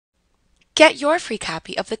Get your free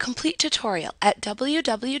copy of the complete tutorial at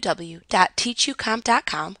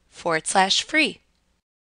www.teachucomp.com/free.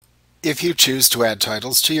 If you choose to add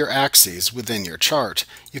titles to your axes within your chart,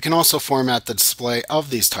 you can also format the display of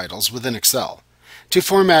these titles within Excel. To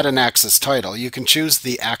format an axis title, you can choose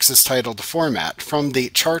the Axis Title to Format from the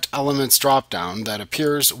Chart Elements drop-down that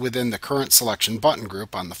appears within the Current Selection button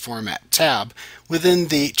group on the Format tab within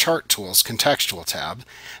the Chart Tools Contextual tab,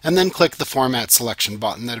 and then click the Format Selection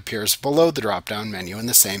button that appears below the drop-down menu in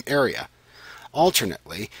the same area.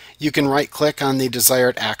 Alternately, you can right-click on the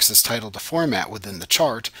desired axis title to format within the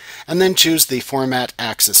chart, and then choose the Format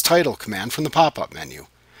Axis Title command from the pop-up menu.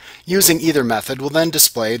 Using either method will then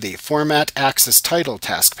display the Format Axis Title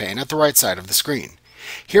task pane at the right side of the screen.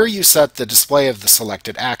 Here you set the display of the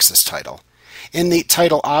selected axis title. In the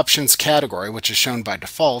Title Options category, which is shown by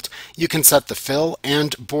default, you can set the fill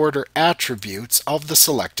and border attributes of the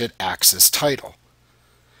selected axis title.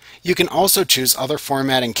 You can also choose other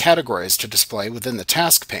formatting categories to display within the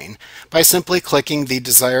task pane by simply clicking the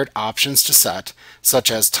desired options to set,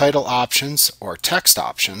 such as title options or text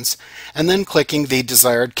options, and then clicking the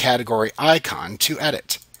desired category icon to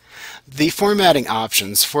edit. The formatting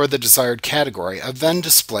options for the desired category are then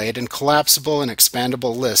displayed in collapsible and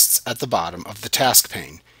expandable lists at the bottom of the task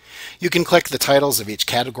pane. You can click the titles of each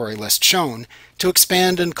category list shown to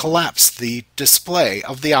expand and collapse the display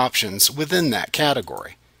of the options within that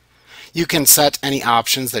category. You can set any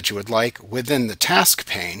options that you would like within the task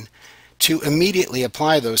pane to immediately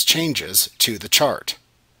apply those changes to the chart.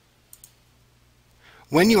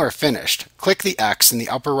 When you are finished, click the X in the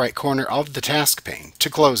upper right corner of the task pane to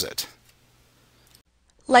close it.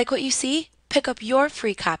 Like what you see? Pick up your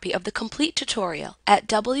free copy of the complete tutorial at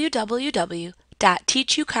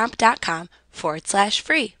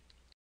www.teachucomp.com/free.